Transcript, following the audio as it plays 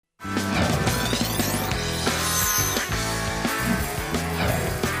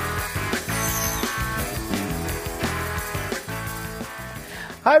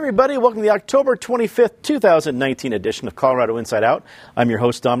Hi, everybody. Welcome to the October 25th, 2019 edition of Colorado Inside Out. I'm your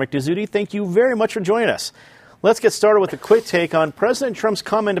host, Dominic Dezzutti. Thank you very much for joining us. Let's get started with a quick take on President Trump's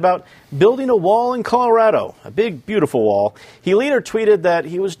comment about building a wall in Colorado, a big, beautiful wall. He later tweeted that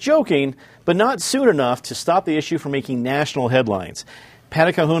he was joking, but not soon enough to stop the issue from making national headlines.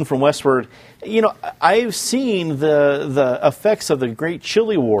 Patty Calhoun from Westword, I've seen the effects of the Great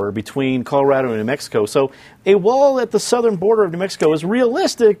Chili War between Colorado and New Mexico. So a wall at the southern border of New Mexico is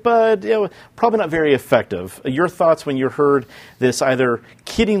realistic, but probably not very effective. Your thoughts when you heard this either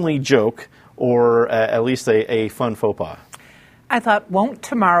kiddingly joke or at least a fun faux pas? I thought, won't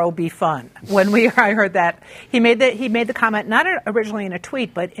tomorrow be fun? When I heard that, he made the comment not originally in a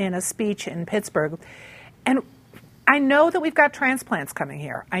tweet, but in a speech in Pittsburgh, and I know that we've got transplants coming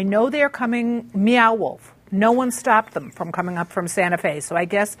here. I know they're coming Meow Wolf. No one stopped them from coming up from Santa Fe. So I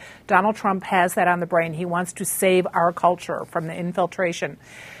guess Donald Trump has that on the brain. He wants to save our culture from the infiltration.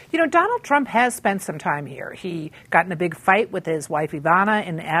 Donald Trump has spent some time here. He got in a big fight with his wife Ivana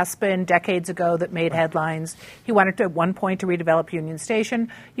in Aspen decades ago that made headlines. He wanted to, at one point, to redevelop Union Station.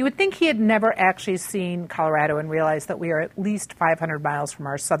 You would think he had never actually seen Colorado and realized that we are at least 500 miles from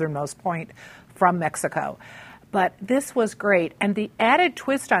our southernmost point from Mexico. But this was great. And the added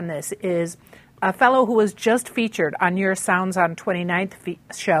twist on this is a fellow who was just featured on your Sounds on 29th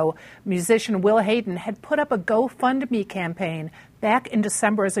show, musician Will Hayden, had put up a GoFundMe campaign back in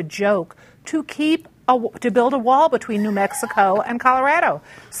December as a joke to build a wall between New Mexico and Colorado.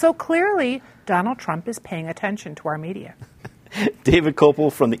 So clearly, Donald Trump is paying attention to our media. David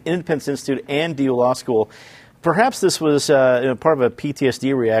Kopel from the Independence Institute and DU Law School. Perhaps this was part of a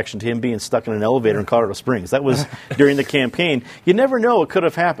PTSD reaction to him being stuck in an elevator in Colorado Springs. That was during the campaign. You never know what could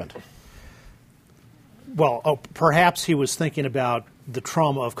have happened. Well, perhaps he was thinking about the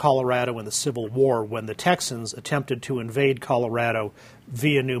trauma of Colorado in the Civil War when the Texans attempted to invade Colorado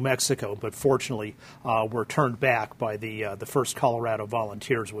via New Mexico, but fortunately were turned back by the 1st Colorado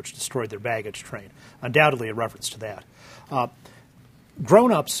Volunteers, which destroyed their baggage train. Undoubtedly a reference to that.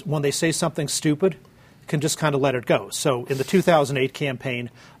 Grown-ups, when they say something stupid, can just kind of let it go. So in the 2008 campaign,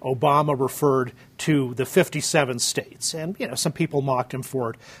 Obama referred to the 57 states, and some people mocked him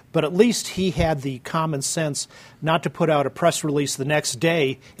for it, but at least he had the common sense not to put out a press release the next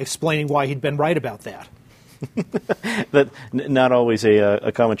day explaining why he'd been right about that. That not always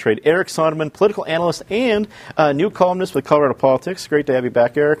a common trait. Eric Sonderman, political analyst and new columnist with Colorado Politics. Great to have you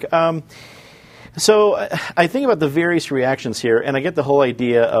back, Eric. So I think about the various reactions here, and I get the whole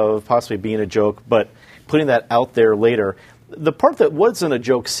idea of possibly being a joke, but putting that out there later. The part that wasn't a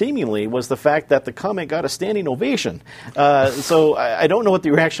joke, seemingly, was the fact that the comment got a standing ovation. So I don't know what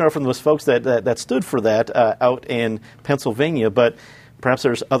the reaction are from those folks that stood for that out in Pennsylvania, but perhaps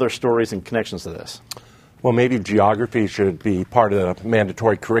there's other stories and connections to this. Well, maybe geography should be part of the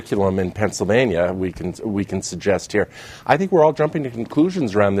mandatory curriculum in Pennsylvania, we can suggest here. I think we're all jumping to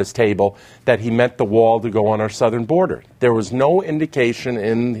conclusions around this table that he meant the wall to go on our southern border. There was no indication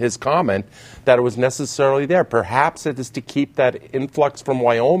in his comment that it was necessarily there. Perhaps it is to keep that influx from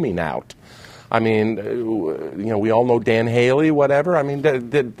Wyoming out. I mean, we all know Dan Haley, whatever. I mean,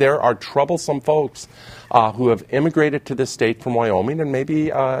 there are troublesome folks who have immigrated to this state from Wyoming, and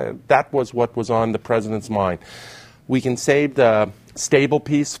maybe that was what was on the president's mind. We can save the stable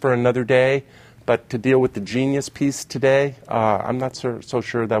piece for another day, but to deal with the genius piece today, I'm not so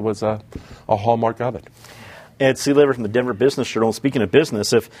sure that was a hallmark of it. Ed Seelever from the Denver Business Journal. Speaking of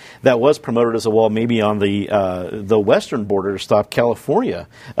business, if that was promoted as a wall, maybe on the western border to stop California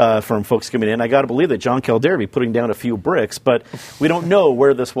from folks coming in, I got to believe that John Caldera would be putting down a few bricks, but we don't know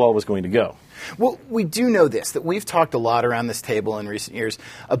where this wall was going to go. Well, we do know this, that we've talked a lot around this table in recent years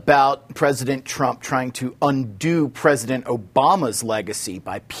about President Trump trying to undo President Obama's legacy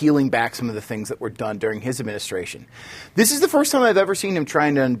by peeling back some of the things that were done during his administration. This is the first time I've ever seen him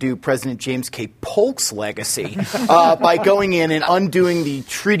trying to undo President James K. Polk's legacy by going in and undoing the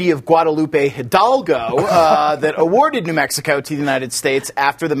Treaty of Guadalupe Hidalgo that awarded New Mexico to the United States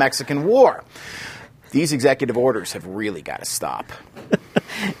after the Mexican War. These executive orders have really got to stop.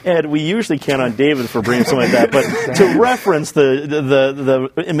 Ed, we usually count on David for bringing something like that, but to reference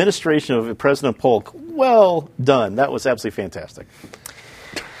the administration of President Polk, well done. That was absolutely fantastic.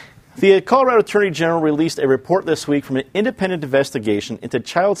 The Colorado Attorney General released a report this week from an independent investigation into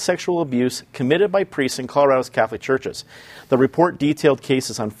child sexual abuse committed by priests in Colorado's Catholic churches. The report detailed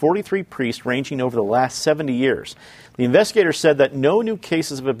cases on 43 priests ranging over the last 70 years. The investigators said that no new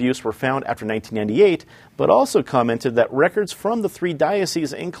cases of abuse were found after 1998, but also commented that records from the 3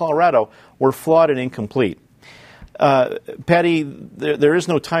 dioceses in Colorado were flawed and incomplete. Patty, there is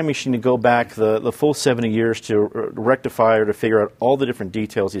no time machine to go back the full 70 years to rectify or to figure out all the different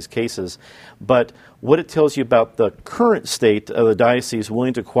details of these cases. But what it tells you about the current state of the diocese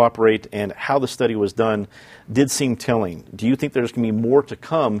willing to cooperate and how the study was done did seem telling. Do you think there's going to be more to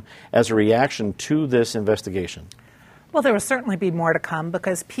come as a reaction to this investigation? Well, there will certainly be more to come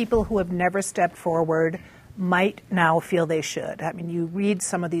because people who have never stepped forward might now feel they should. I mean, you read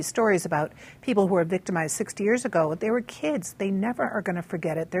some of these stories about people who were victimized 60 years ago. They were kids. They never are going to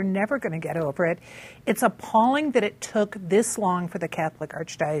forget it. They're never going to get over it. It's appalling that it took this long for the Catholic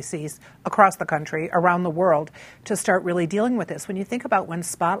Archdiocese across the country, around the world, to start really dealing with this. When you think about when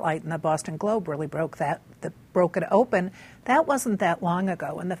Spotlight and the Boston Globe really broke it open, that wasn't that long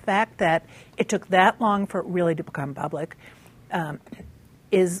ago. And the fact that it took that long for it really to become public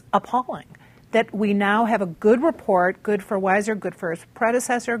is appalling. That we now have a good report, good for Weiser, good for his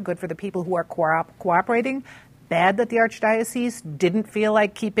predecessor, good for the people who are cooperating, bad that the Archdiocese didn't feel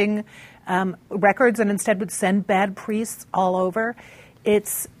like keeping records and instead would send bad priests all over.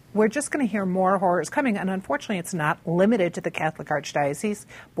 We're just going to hear more horrors coming, and unfortunately it's not limited to the Catholic Archdiocese.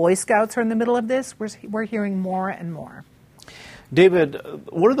 Boy Scouts are in the middle of this. We're hearing more and more. David,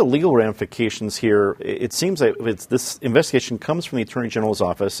 what are the legal ramifications here? It seems like this investigation comes from the Attorney General's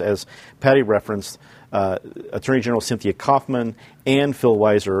office, as Patty referenced, Attorney General Cynthia Kaufman and Phil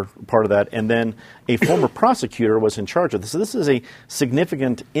Weiser, part of that, and then a former prosecutor was in charge of this. So this is a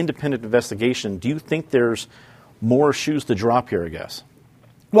significant independent investigation. Do you think there's more shoes to drop here, I guess?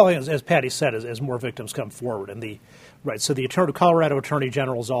 Well, as Patty said, as more victims come forward, so the Colorado Attorney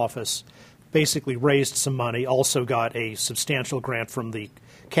General's office basically raised some money, also got a substantial grant from the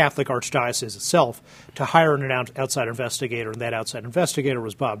Catholic Archdiocese itself to hire an outside investigator, and that outside investigator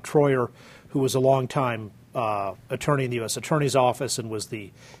was Bob Troyer, who was a longtime attorney in the U.S. Attorney's Office and was the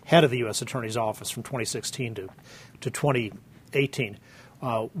head of the U.S. Attorney's Office from 2016 to 2018.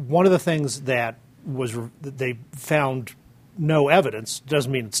 One of the things that they found no evidence,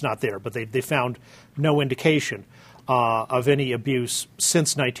 doesn't mean it's not there, but they found no indication of any abuse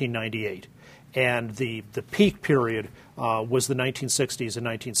since 1998. And the peak period was the 1960s and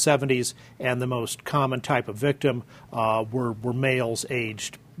 1970s, and the most common type of victim were males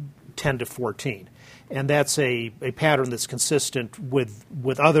aged 10 to 14. And that's a pattern that's consistent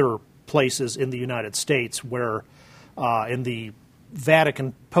with other places in the United States where in the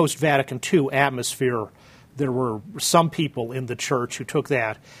post-Vatican II atmosphere, there were some people in the church who took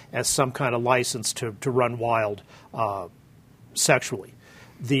that as some kind of license to run wild sexually.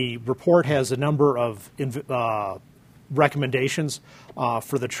 The report has a number of recommendations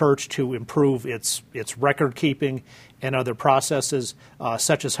for the church to improve its record keeping and other processes,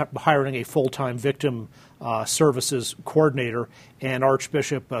 such as hiring a full-time victim services coordinator. And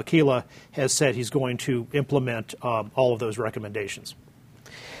Archbishop Keela has said he's going to implement all of those recommendations.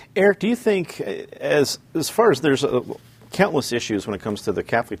 Eric, do you think, as far as there's countless issues when it comes to the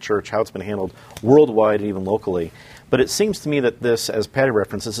Catholic Church, how it's been handled worldwide and even locally, but it seems to me that this, as Patty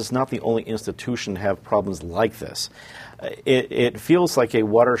references, is not the only institution to have problems like this. It feels like a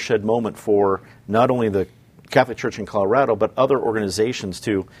watershed moment for not only the Catholic Church in Colorado, but other organizations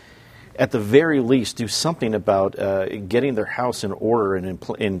to, at the very least, do something about getting their house in order and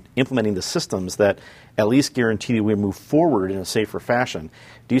implementing the systems that at least guarantee that we move forward in a safer fashion.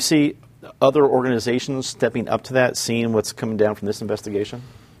 Do you see other organizations stepping up to that, seeing what's coming down from this investigation?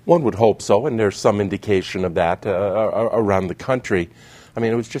 One would hope so, and there's some indication of that around the country. I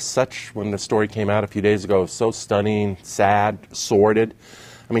mean, it was just when the story came out a few days ago, so stunning, sad, sordid.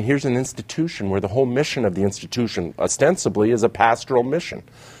 I mean, here's an institution where the whole mission of the institution ostensibly is a pastoral mission,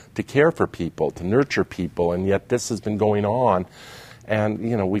 to care for people, to nurture people, and yet this has been going on. And,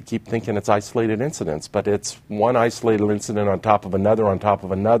 we keep thinking it's isolated incidents, but it's one isolated incident on top of another,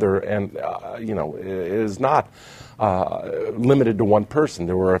 and, it is not limited to one person.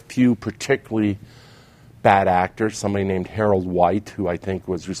 There were a few particularly bad actors, somebody named Harold White, who I think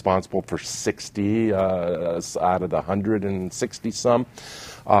was responsible for 60 out of the 160-some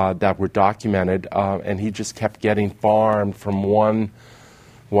that were documented, and he just kept getting farmed from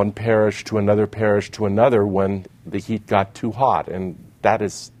one parish to another when the heat got too hot. And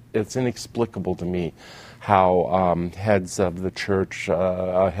it's inexplicable to me how heads of the church,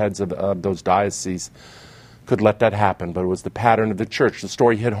 heads of those dioceses could let that happen. But it was the pattern of the church. The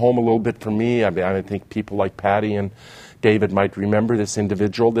story hit home a little bit for me. I think people like Patty and David might remember this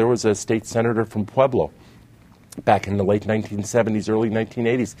individual. There was a state senator from Pueblo back in the late 1970s, early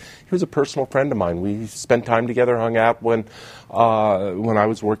 1980s. He was a personal friend of mine. We spent time together, hung out when I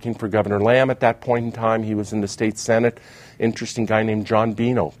was working for Governor Lamb at that point in time. He was in the state Senate. Interesting guy named John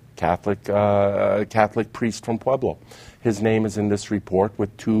Bino Catholic priest from Pueblo. His name is in this report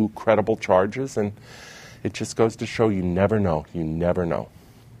with 2 credible charges, and it just goes to show you never know. You never know.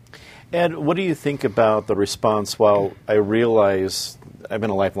 Ed, what do you think about the response? While I realize I've been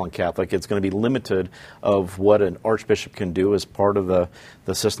a lifelong Catholic, it's going to be limited of what an archbishop can do as part of the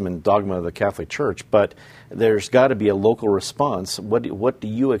system and dogma of the Catholic Church, but there's got to be a local response. What do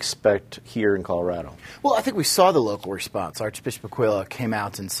you expect here in Colorado? Well, I think we saw the local response. Archbishop Aquila came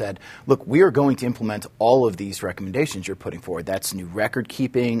out and said, look, we are going to implement all of these recommendations you're putting forward. That's new record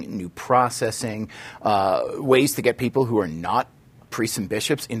keeping, new processing, ways to get people who are not priests and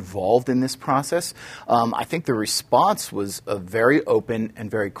bishops involved in this process. I think the response was a very open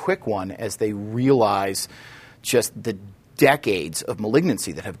and very quick one as they realize just the decades of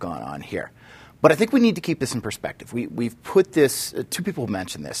malignancy that have gone on here. But I think we need to keep this in perspective. We've put this, 2 people have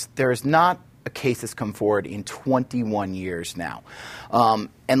mentioned this, there is not a case that's come forward in 21 years now.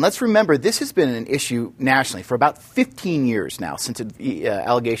 And let's remember, this has been an issue nationally for about 15 years now, since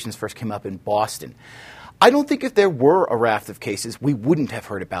allegations first came up in Boston. I don't think if there were a raft of cases, we wouldn't have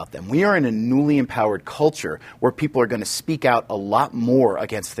heard about them. We are in a newly empowered culture where people are going to speak out a lot more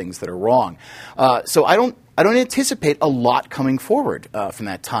against things that are wrong. So I don't anticipate a lot coming forward from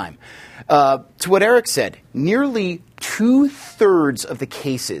that time. To what Eric said, nearly 2/3 of the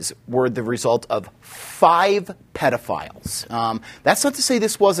cases were the result of 5 pedophiles. That's not to say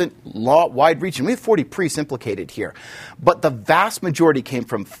this wasn't wide-reaching. We have 40 priests implicated here. But the vast majority came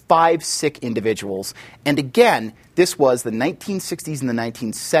from 5 sick individuals. And again, this was the 1960s and the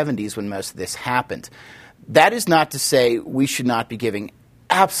 1970s when most of this happened. That is not to say we should not be giving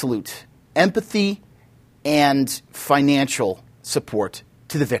absolute empathy and financial support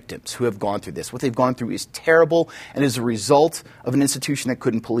to the victims who have gone through this. What they've gone through is terrible and is a result of an institution that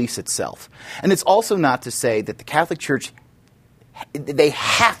couldn't police itself. And it's also not to say that the Catholic Church, they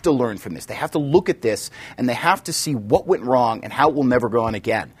have to learn from this. They have to look at this and they have to see what went wrong and how it will never go on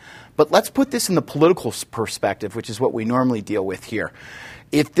again. But let's put this in the political perspective, which is what we normally deal with here.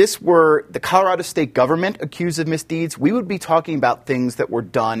 If this were the Colorado state government accused of misdeeds, we would be talking about things that were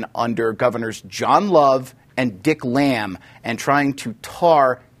done under Governors John Love and Dick Lamb and trying to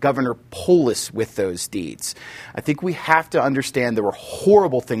tar Governor Polis with those deeds. I think we have to understand there were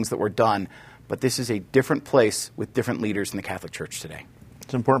horrible things that were done, but this is a different place with different leaders in the Catholic Church today.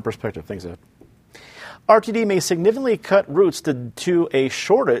 It's an important perspective. Thanks, Ed. RTD may significantly cut routes due to a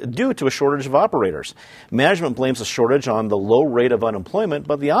shortage of operators. Management blames the shortage on the low rate of unemployment,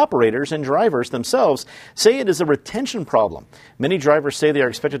 but the operators and drivers themselves say it is a retention problem. Many drivers say they are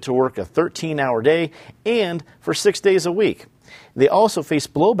expected to work a 13-hour day and for 6 days a week. They also face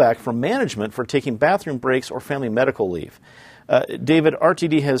blowback from management for taking bathroom breaks or family medical leave. David,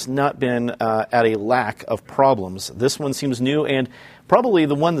 RTD has not been at a lack of problems. This one seems new and probably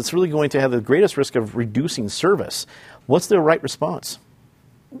the one that's really going to have the greatest risk of reducing service. What's the right response?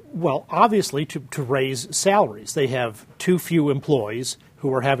 Well, obviously, to raise salaries. They have too few employees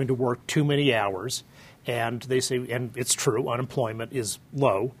who are having to work too many hours, and they say, and it's true, unemployment is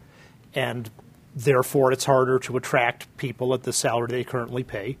low, and therefore it's harder to attract people at the salary they currently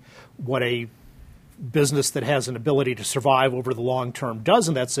pay. What a business that has an ability to survive over the long term does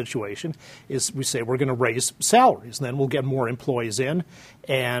in that situation is we say we're going to raise salaries, and then we'll get more employees in,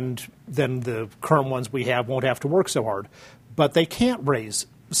 and then the current ones we have won't have to work so hard. But they can't raise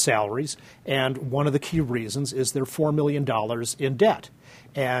salaries, and one of the key reasons is they're $4 million in debt.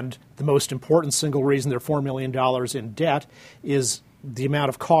 And the most important single reason they're $4 million in debt is the amount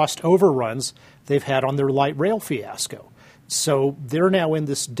of cost overruns they've had on their light rail fiasco. So they're now in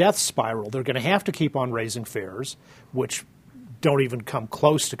this death spiral. They're going to have to keep on raising fares, which don't even come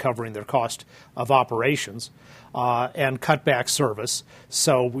close to covering their cost of operations, and cut back service.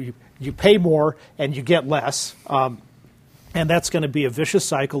 So you pay more and you get less, and that's going to be a vicious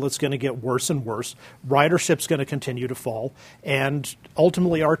cycle that's going to get worse and worse. Ridership's going to continue to fall, and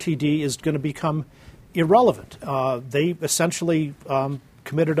ultimately RTD is going to become irrelevant. They essentially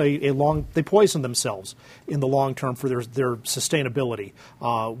committed they poisoned themselves in the long term for their sustainability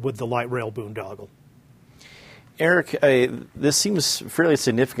with the light rail boondoggle. Eric, this seems fairly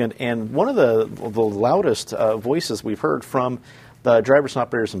significant, and one of the loudest voices we've heard from the drivers and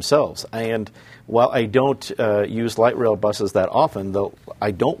operators themselves. And while I don't use light rail buses that often, though I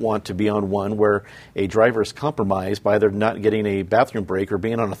don't want to be on one where a driver is compromised by either not getting a bathroom break or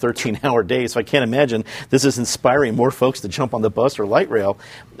being on a 13-hour day. So I can't imagine this is inspiring more folks to jump on the bus or light rail.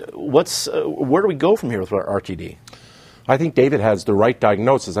 Where do we go from here with our RTD? I think David has the right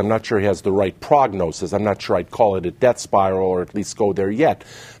diagnosis. I'm not sure he has the right prognosis. I'm not sure I'd call it a death spiral or at least go there yet.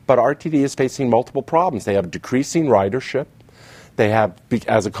 But RTD is facing multiple problems. They have decreasing ridership. They have,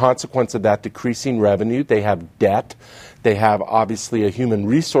 as a consequence of that, decreasing revenue. They have debt. They have, obviously, a human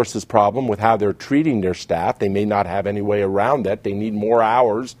resources problem with how they're treating their staff. They may not have any way around that. They need more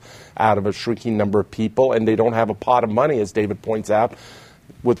hours out of a shrinking number of people, and they don't have a pot of money, as David points out,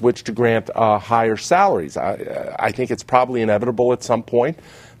 with which to grant higher salaries. I think it's probably inevitable at some point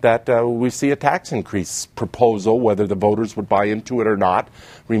that we see a tax increase proposal. Whether the voters would buy into it or not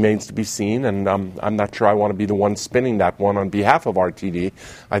remains to be seen, and I'm not sure I want to be the one spinning that one on behalf of RTD.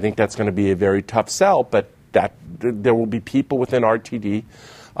 I think that's going to be a very tough sell, but that there will be people within RTD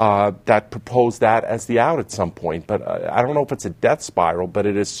that propose that as the out at some point. But I don't know if it's a death spiral, but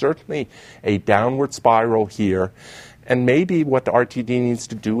it is certainly a downward spiral here. And maybe what the RTD needs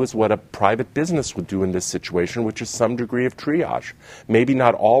to do is what a private business would do in this situation, which is some degree of triage. Maybe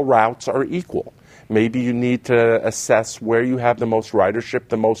not all routes are equal. Maybe you need to assess where you have the most ridership,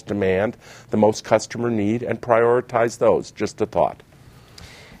 the most demand, the most customer need, and prioritize those. Just a thought.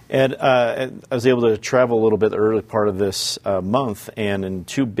 And I was able to travel a little bit the early part of this month, and in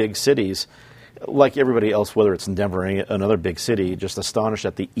two big cities, like everybody else, whether it's in Denver or another big city, just astonished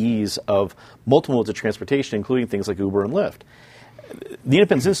at the ease of multiple modes of transportation, including things like Uber and Lyft. The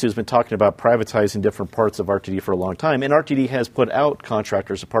Independence Institute has been talking about privatizing different parts of RTD for a long time, and RTD has put out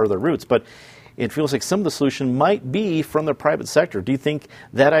contractors as part of their routes, but it feels like some of the solution might be from the private sector. Do you think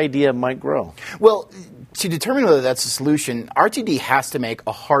that idea might grow? Well, to determine whether that's a solution, RTD has to make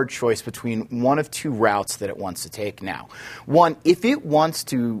a hard choice between one of two routes that it wants to take now. One, if it wants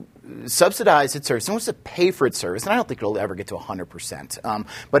to subsidize its service, it wants to pay for its service, and I don't think it'll ever get to 100%,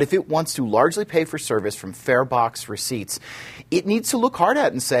 but if it wants to largely pay for service from fare box receipts, it needs to look hard at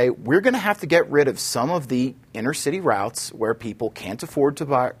it and say, we're going to have to get rid of some of the inner city routes where people can't afford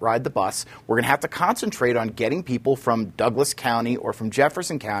to ride the bus. We're going to have to concentrate on getting people from Douglas County or from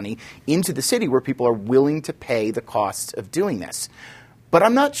Jefferson County into the city where people are willing to pay the costs of doing this. But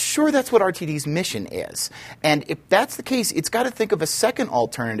I'm not sure that's what RTD's mission is. And if that's the case, it's got to think of a second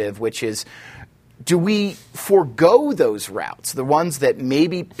alternative, which is, do we forego those routes, the ones that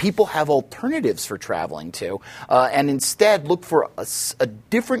maybe people have alternatives for traveling to, and instead look for a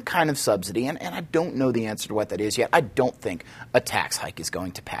different kind of subsidy? And I don't know the answer to what that is yet. I don't think a tax hike is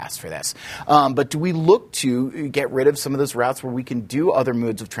going to pass for this. But do we look to get rid of some of those routes where we can do other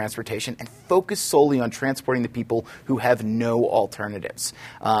modes of transportation and focus solely on transporting the people who have no alternatives?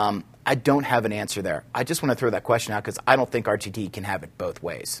 I don't have an answer there. I just want to throw that question out because I don't think RTD can have it both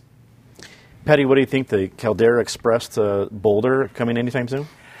ways. Patty, what do you think? The Caldera Express to Boulder coming anytime soon?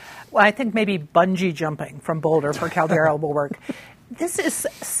 Well, I think maybe bungee jumping from Boulder for Caldera will work. This is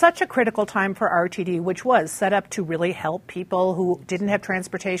such a critical time for RTD, which was set up to really help people who didn't have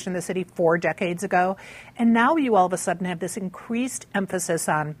transportation in the city 4 decades ago. And now you all of a sudden have this increased emphasis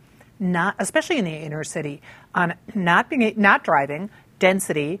on not, especially in the inner city, on not driving,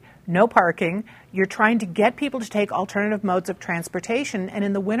 density, no parking. You're trying to get people to take alternative modes of transportation. And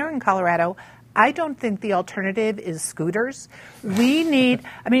in the winter in Colorado, I don't think the alternative is scooters.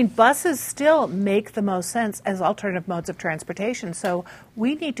 Buses still make the most sense as alternative modes of transportation. So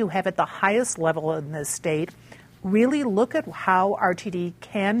we need to have at the highest level in this state really look at how RTD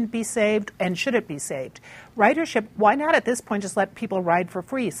can be saved and should it be saved. Ridership, why not at this point just let people ride for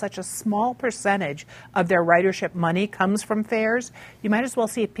free? Such a small percentage of their ridership money comes from fares. You might as well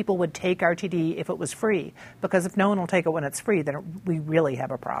see if people would take RTD if it was free, because if no one will take it when it's free, then we really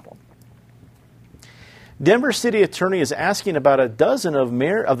have a problem. Denver City Attorney is asking about a dozen of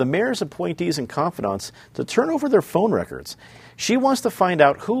the mayor's appointees and confidants to turn over their phone records. She wants to find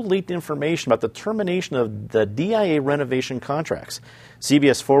out who leaked information about the termination of the DIA renovation contracts.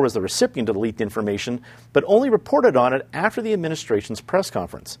 CBS 4 was the recipient of the leaked information, but only reported on it after the administration's press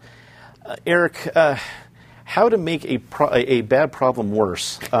conference. Eric, how to make a bad problem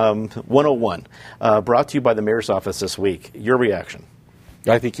worse, 101, brought to you by the mayor's office this week. Your reaction?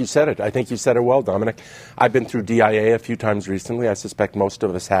 I think you said it. I think you said it well, Dominic. I've been through DIA a few times recently. I suspect most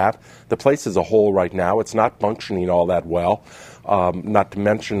of us have. The place is a whole right now. It's not functioning all that well, not to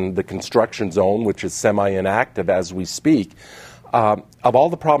mention the construction zone, which is semi-inactive as we speak. Of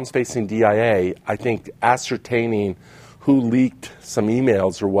all the problems facing DIA, I think ascertaining who leaked some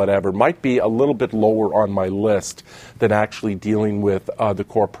emails or whatever might be a little bit lower on my list than actually dealing with the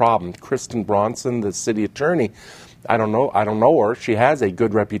core problem. Kristen Bronson, the city attorney, I don't know her. She has a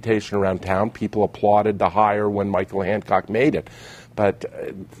good reputation around town. People applauded the hire when Michael Hancock made it. But,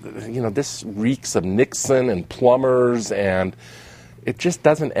 this reeks of Nixon and plumbers, and it just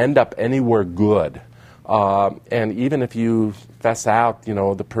doesn't end up anywhere good. And even if you fess out,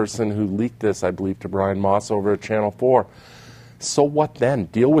 the person who leaked this, I believe, to Brian Moss over at Channel 4, so what then?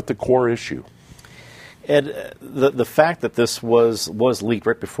 Deal with the core issue. Ed, the fact that this was leaked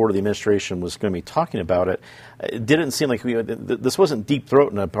right before the administration was going to be talking about it, it didn't seem like this wasn't deep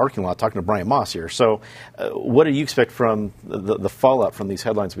throat in a parking lot talking to Brian Moss here. So what do you expect from the fallout from these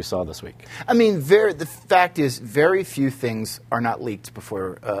headlines we saw this week? I mean, the fact is very few things are not leaked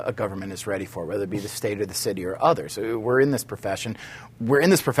before a government is ready for, whether it be the state or the city or others. So we're in this profession. We're in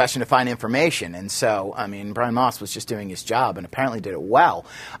this profession to find information. And so, I mean, Brian Moss was just doing his job and apparently did it well.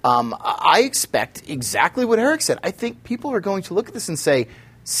 I expect exactly what Eric said. I think people are going to look at this and say,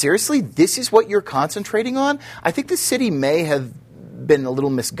 seriously, this is what you're concentrating on? I think the city may have been a little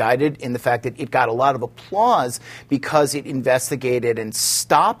misguided in the fact that it got a lot of applause because it investigated and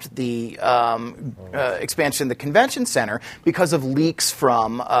stopped the expansion of the convention center because of leaks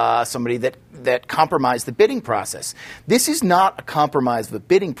from somebody that compromised the bidding process. This is not a compromise of the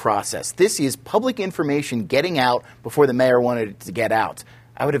bidding process. This is public information getting out before the mayor wanted it to get out.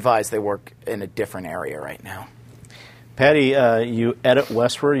 I would advise they work in a different area right now. Patty, you edit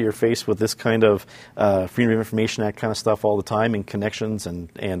Westward. You're faced with this kind of Freedom of Information Act kind of stuff all the time, and connections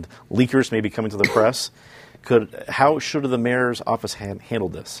and leakers maybe coming to the press. How should the mayor's office handle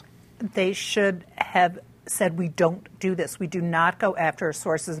this? They should have said, we don't do this. We do not go after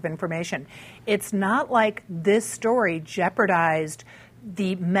sources of information. It's not like this story jeopardized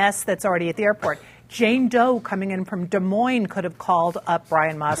the mess that's already at the airport. Jane Doe coming in from Des Moines could have called up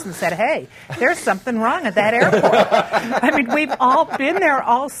Brian Moss and said, hey, there's something wrong at that airport. I mean, we've all been there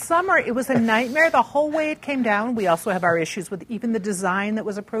all summer. It was a nightmare the whole way it came down. We also have our issues with even the design that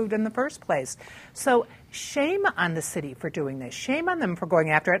was approved in the first place. So shame on the city for doing this. Shame on them for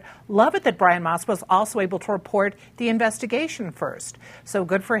going after it. Love it that Brian Moss was also able to report the investigation first. So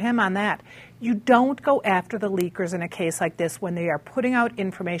good for him on that. You don't go after the leakers in a case like this when they are putting out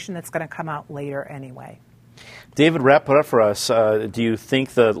information that's going to come out later anyway. David, wrap it up for us. Do you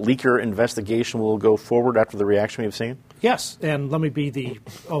think the leaker investigation will go forward after the reaction we've seen? Yes, and let me be the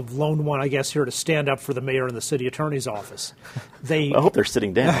lone one, I guess, here to stand up for the mayor and the city attorney's office. I hope they're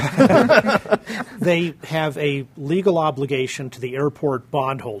sitting down. They have a legal obligation to the airport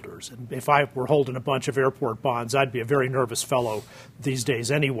bondholders. And if I were holding a bunch of airport bonds, I'd be a very nervous fellow these days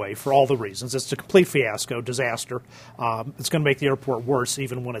anyway, for all the reasons. It's a complete fiasco, disaster. It's going to make the airport worse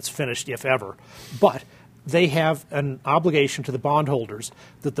even when it's finished, if ever. But they have an obligation to the bondholders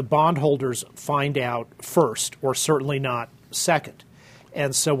that the bondholders find out first, or certainly not second.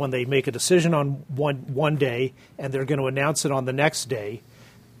 And so when they make a decision on one day and they're going to announce it on the next day,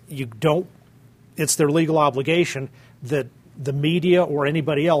 it's their legal obligation that the media or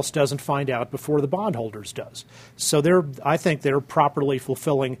anybody else doesn't find out before the bondholders does. So I think they're properly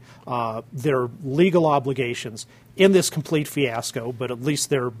fulfilling their legal obligations in this complete fiasco, but at least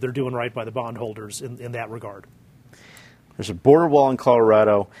they're doing right by the bondholders in that regard. There's a border wall in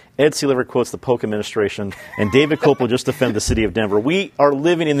Colorado. Ed Sealiver quotes the Polk administration, and David Culp will just defend the city of Denver. We are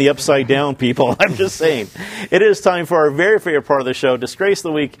living in the upside down, people. I'm just saying. It is time for our very favorite part of the show, Disgrace of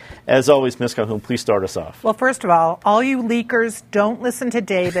the Week. As always, Ms. Calhoun, please start us off. Well, first of all you leakers, don't listen to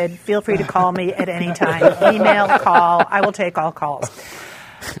David. Feel free to call me at any time. Email, call. I will take all calls.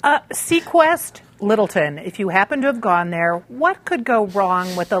 Sequest Littleton, if you happen to have gone there, what could go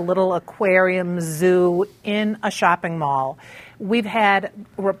wrong with a little aquarium zoo in a shopping mall? We've had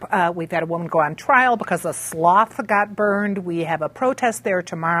a woman go on trial because a sloth got burned. We have a protest there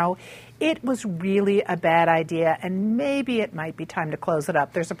tomorrow. It was really a bad idea, and maybe it might be time to close it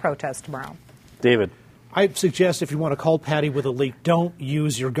up. There's a protest tomorrow. David. I suggest if you want to call Patty with a leak, don't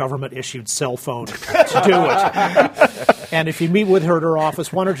use your government-issued cell phone to do it. And if you meet with her at her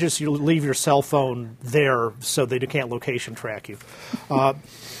office, why don't you just leave your cell phone there so they can't location track you?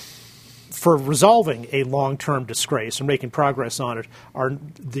 For resolving a long-term disgrace and making progress on it,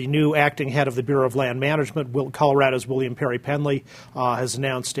 the new acting head of the Bureau of Land Management, Colorado's William Perry Penley, has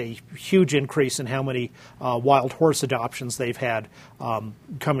announced a huge increase in how many wild horse adoptions they've had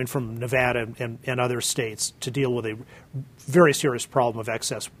coming from Nevada and other states to deal with a very serious problem of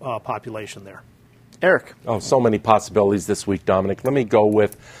excess population there. Eric. Oh, so many possibilities this week, Dominic. Let me go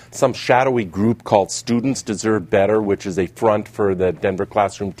with some shadowy group called Students Deserve Better, which is a front for the Denver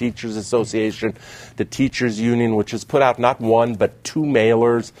Classroom Teachers Association, the Teachers Union, which has put out not one but two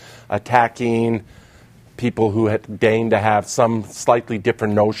mailers attacking people who had deigned to have some slightly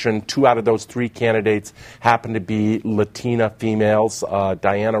different notion. Two out of those three candidates happen to be Latina females,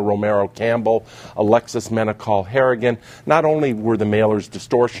 Diana Romero Campbell, Alexis Menacall Harrigan. Not only were the mailers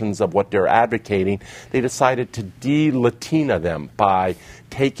distortions of what they're advocating, they decided to de-Latina them by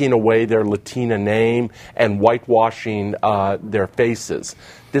taking away their Latina name and whitewashing their faces.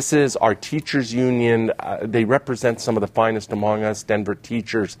 This is our teachers' union. They represent some of the finest among us, Denver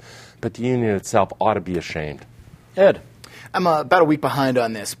teachers, but the union itself ought to be ashamed. Ed. I'm about a week behind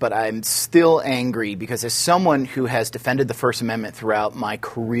on this, but I'm still angry because as someone who has defended the First Amendment throughout my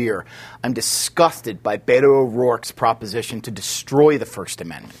career, I'm disgusted by Beto O'Rourke's proposition to destroy the First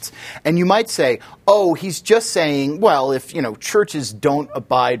Amendment. And you might say, oh, he's just saying, well, if, churches don't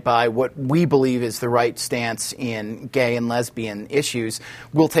abide by what we believe is the right stance in gay and lesbian issues,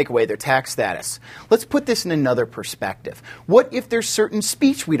 we'll take away their tax status. Let's put this in another perspective. What if there's certain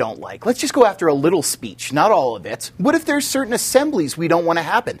speech we don't like? Let's just go after a little speech, not all of it. What if there's certain assemblies we don't want to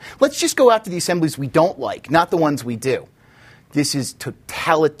happen? Let's just go after the assemblies we don't like, not the ones we do. This is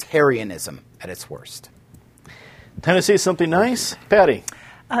totalitarianism at its worst. Time to say something nice. Patty.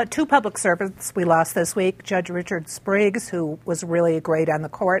 2 public servants we lost this week, Judge Richard Spriggs, who was really great on the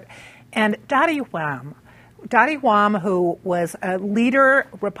court, and Dottie Wham. Dottie Wham, who was a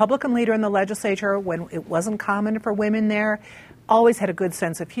Republican leader in the legislature when it wasn't common for women there, always had a good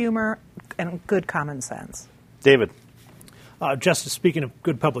sense of humor and good common sense. David. Speaking of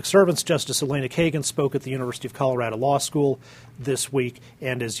good public servants, Justice Elena Kagan spoke at the University of Colorado Law School this week,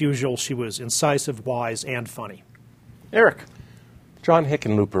 and as usual, she was incisive, wise, and funny. Eric. John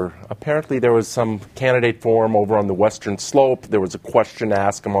Hickenlooper. Apparently there was some candidate forum over on the Western Slope. There was a question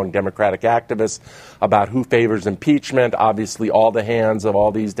asked among Democratic activists about who favors impeachment. Obviously, all the hands of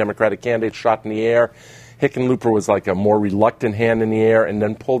all these Democratic candidates shot in the air. Hickenlooper was like a more reluctant hand in the air and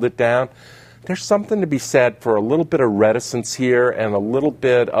then pulled it down. There's something to be said for a little bit of reticence here and a little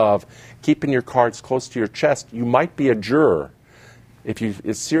bit of keeping your cards close to your chest. You might be a juror. If you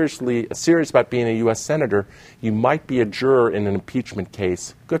is serious about being a U.S. Senator, you might be a juror in an impeachment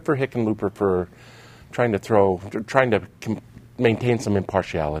case. Good for Hickenlooper for trying to maintain some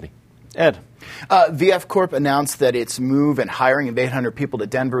impartiality. Ed. VF Corp announced that its move and hiring of 800 people to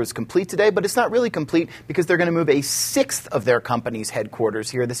Denver was complete today, but it's not really complete because they're going to move a 6th of their company's headquarters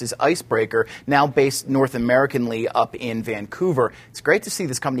here. This is Icebreaker, now based North Americanly up in Vancouver. It's great to see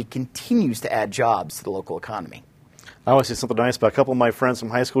this company continues to add jobs to the local economy. I want to say something nice about a couple of my friends from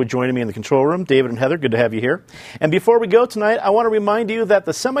high school joining me in the control room. David and Heather, good to have you here. And before we go tonight, I want to remind you that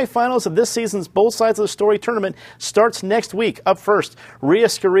the semifinals of this season's Both Sides of the Story tournament starts next week. Up first, Ria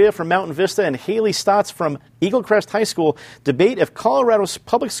Scaria from Mountain Vista and Haley Stotts from Eagle Crest High School debate if Colorado's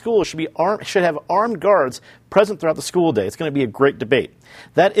public schools should have armed guards present throughout the school day. It's going to be a great debate.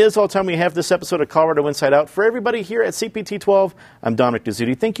 That is all the time we have this episode of Colorado Inside Out. For everybody here at CPT 12, I'm Dominic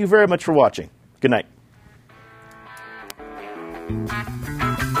Dezzutti. Thank you very much for watching. Good night.